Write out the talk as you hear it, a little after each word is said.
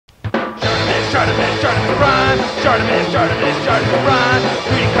ShartimusPrime.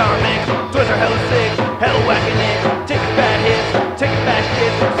 Reading comics, toys are hella sick, hella whacking it, taking bad hits, taking bad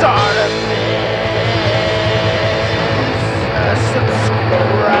shit.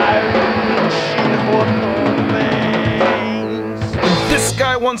 This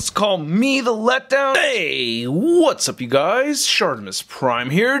guy wants to call me the letdown. Hey, what's up you guys?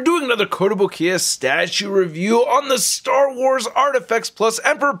 ShartimusPrime here, doing another Kotobukiya statue review on the Star Wars ArtFX Plus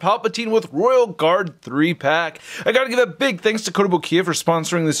Emperor Palpatine with Royal Guard 3-pack. I gotta give a big thanks to Kotobukiya for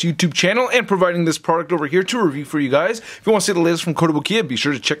sponsoring this YouTube channel and providing this product over here to review for you guys. If you want to see the latest from Kotobukiya, be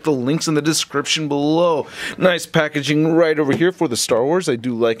sure to check the links in the description below. Nice packaging right over here for the Star Wars. I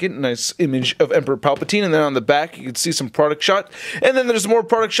do like it. Nice image of Emperor Palpatine, and then on the back you can see some product shot, and then there's more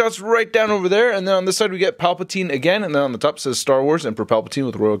product shots right down over there, and then on this side we get Palpatine again, and then on the top says Star Wars Emperor Palpatine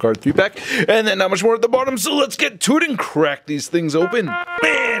with Royal Guard 3-pack, and then not much more at the bottom, so let's get to it and crack these things open.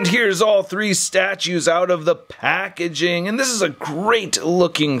 And here's all three statues out of the packaging, and this is a great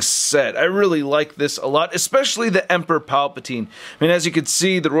looking set. I really like this a lot, especially the Emperor Palpatine. I mean, as you can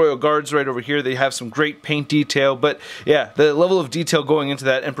see, the Royal Guards right over here, they have some great paint detail, but yeah, the level of detail going into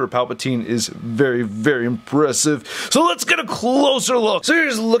that Emperor Palpatine is very, very impressive. So let's get a closer look. So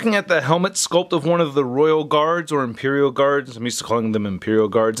here's looking at the helmet sculpt of one of the Royal Guards or Imperial Guards. I'm used to calling them Imperial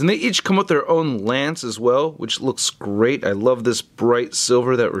Guards, and they each come with their own lance as well, which looks great. I love this bright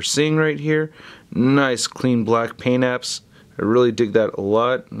silver that we're seeing right here. Nice clean black paint apps. I really dig that a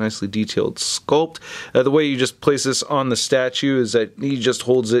lot. Nicely detailed sculpt. The way you just place this on the statue is that he just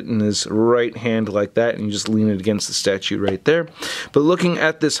holds it in his right hand like that, and you just lean it against the statue right there. But looking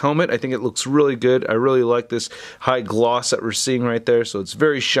at this helmet, I think it looks really good. I really like this high gloss that we're seeing right there, so it's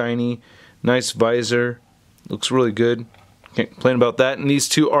very shiny. Nice visor. Looks really good. Can't complain about that, and these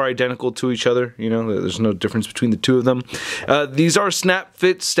two are identical to each other. You know, there's no difference between the two of them. These are snap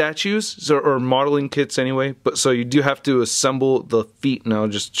fit statues, or modeling kits anyway, but so you do have to assemble the feet, and I'll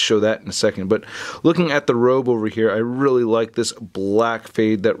just show that in a second. But looking at the robe over here, I really like this black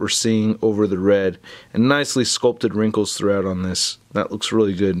fade that we're seeing over the red, and nicely sculpted wrinkles throughout on this. That looks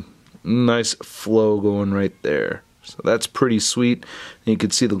really good. Nice flow going right there. So that's pretty sweet. And you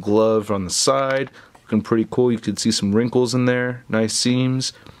can see the glove on the side. Pretty cool. You can see some wrinkles in there, nice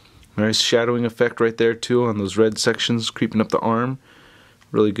seams, nice shadowing effect right there too on those red sections creeping up the arm.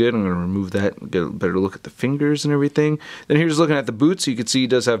 Really good. I'm going to remove that and get a better look at the fingers and everything. Then here's looking at the boots. You can see he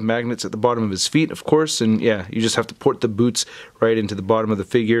does have magnets at the bottom of his feet, of course, and yeah, you just have to port the boots right into the bottom of the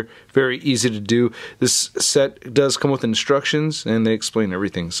figure. Very easy to do. This set does come with instructions, and they explain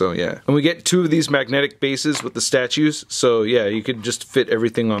everything, so yeah. And we get two of these magnetic bases with the statues, so yeah, you could just fit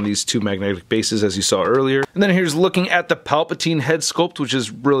everything on these two magnetic bases as you saw earlier. And then here's looking at the Palpatine head sculpt, which is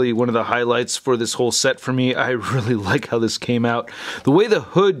really one of the highlights for this whole set for me. I really like how this came out. The way the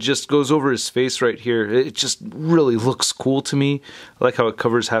hood just goes over his face right here, it just really looks cool to me. I like how it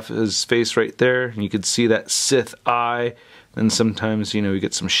covers half of his face right there, and you can see that Sith eye, and sometimes, you know, you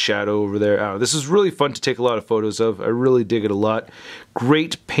get some shadow over there. Oh, this is really fun to take a lot of photos of. I really dig it a lot.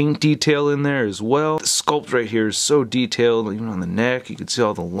 Great paint detail in there as well. The sculpt right here is so detailed, even on the neck, you can see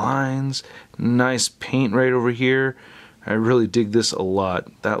all the lines. Nice paint right over here. I really dig this a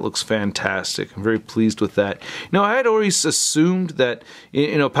lot. That looks fantastic. I'm very pleased with that. You know, I had always assumed that,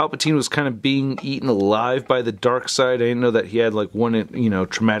 you know, Palpatine was kind of being eaten alive by the dark side. I didn't know that he had like one, you know,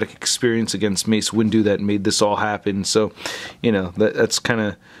 traumatic experience against Mace Windu that made this all happen. So, you know, that's kind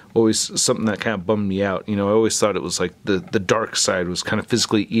of always something that kind of bummed me out. You know, I always thought it was like the dark side was kind of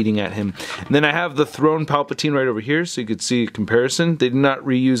physically eating at him. And then I have the throne Palpatine right over here, so you could see a comparison. They did not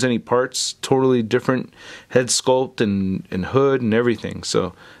reuse any parts. Totally different head sculpt and hood and everything.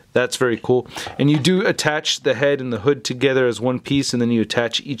 So that's very cool. And you do attach the head and the hood together as one piece, and then you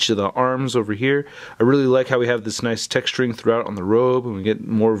attach each of the arms over here. I really like how we have this nice texturing throughout on the robe, and we get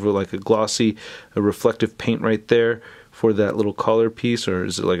more of like a glossy, a reflective paint right there for that little collar piece. Or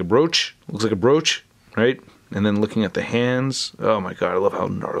is it like a brooch? Looks like a brooch, right? And then looking at the hands, oh my god, I love how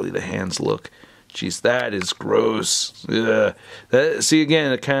gnarly the hands look. Jeez, that is gross. Ugh. See,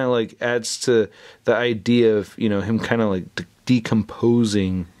 again, it kind of like adds to the idea of, you know, him kind of like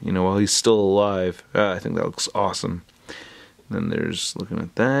decomposing, you know, while he's still alive. I think that looks awesome. Then there's looking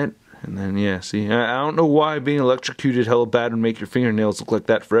at that. And then, yeah, see, I don't know why being electrocuted hella bad would make your fingernails look like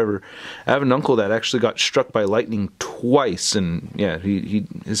that forever. I have an uncle that actually got struck by lightning twice, and yeah,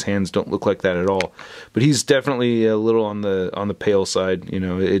 his hands don't look like that at all. But he's definitely a little on the pale side. You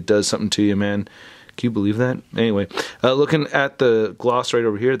know, it does something to you, man. Can you believe that? Anyway, looking at the gloss right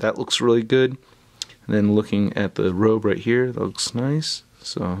over here, that looks really good. And then looking at the robe right here, that looks nice.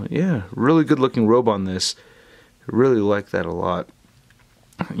 So yeah, really good looking robe on this. I really like that a lot.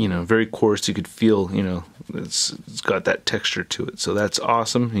 you know, very coarse. You could feel, you know, it's got that texture to it, so that's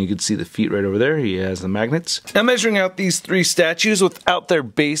awesome. And you can see the feet right over there. He has the magnets. Now, measuring out these three statues without their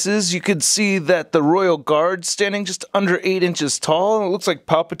bases, you could see that the Royal Guard's standing just under 8 inches tall. It looks like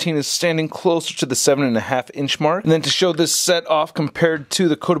Palpatine is standing closer to the 7.5-inch mark. And then to show this set off compared to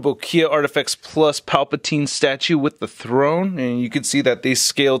the Kotobukiya ArtFX Plus Palpatine statue with the throne, and you can see that they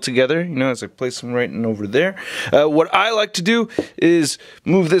scale together, you know, as I place them right in over there. What I like to do is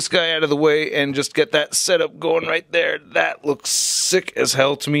move this guy out of the way and just get that setup going right there. That looks sick as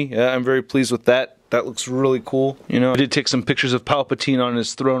hell to me. I'm very pleased with that. That looks really cool. You know, I did take some pictures of Palpatine on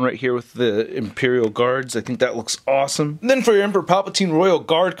his throne right here with the Imperial Guards. I think that looks awesome. And then for your Emperor Palpatine Royal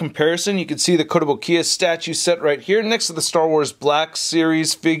Guard comparison, you can see the Kotobukiya statue set right here next to the Star Wars Black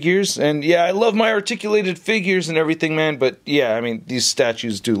Series figures. And yeah, I love my articulated figures and everything, man, but yeah, I mean, these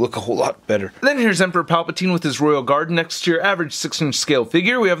statues do look a whole lot better. And then here's Emperor Palpatine with his Royal Guard next to your average 6-inch scale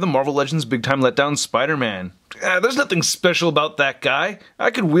figure. We have the Marvel Legends Big Time Letdown Spider-Man. There's nothing special about that guy.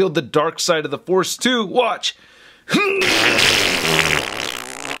 I could wield the dark side of the Force too. Watch.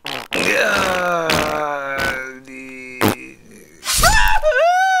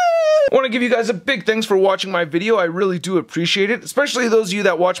 I want to give you guys a big thanks for watching my video. I really do appreciate it, especially those of you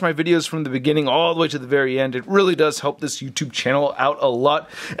that watch my videos from the beginning all the way to the very end. It really does help this YouTube channel out a lot.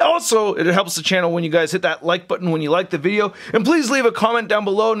 Also, it helps the channel when you guys hit that like button when you like the video, and please leave a comment down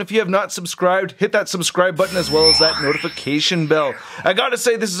below, and if you have not subscribed, hit that subscribe button as well as that notification bell. I gotta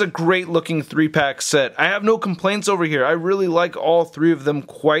say, this is a great looking 3-pack set. I have no complaints over here. I really like all 3 of them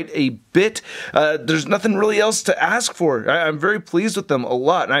quite a bit. There's nothing really else to ask for. I'm very pleased with them a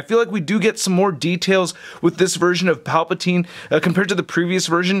lot, and I feel like we do get some more details with this version of Palpatine compared to the previous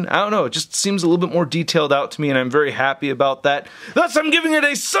version. I don't know, it just seems a little bit more detailed out to me, and I'm very happy about that. Thus, I'm giving it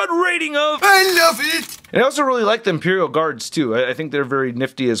a stud rating of I love it! And I also really like the Imperial Guards too. I think they're very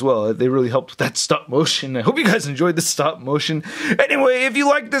nifty as well. They really helped with that stop motion. I hope you guys enjoyed the stop motion. Anyway, if you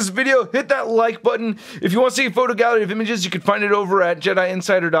liked this video, hit that like button. If you want to see a photo gallery of images, you can find it over at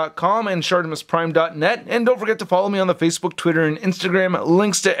JediInsider.com and ShartimusPrime.net. And don't forget to follow me on the Facebook, Twitter, and Instagram.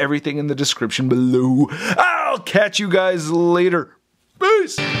 Links to everything in the description below. I'll catch you guys later.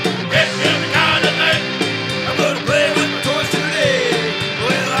 Peace!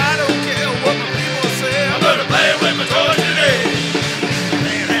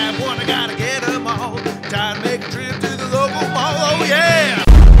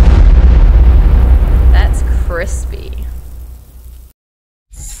 Crispy.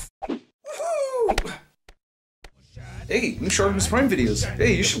 Hey, new ShartimusPrime videos.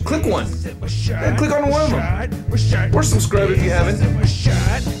 Hey, you should click one. Yeah, click on one of them. Or subscribe if you haven't.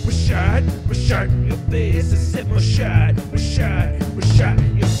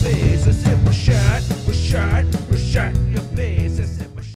 Your face.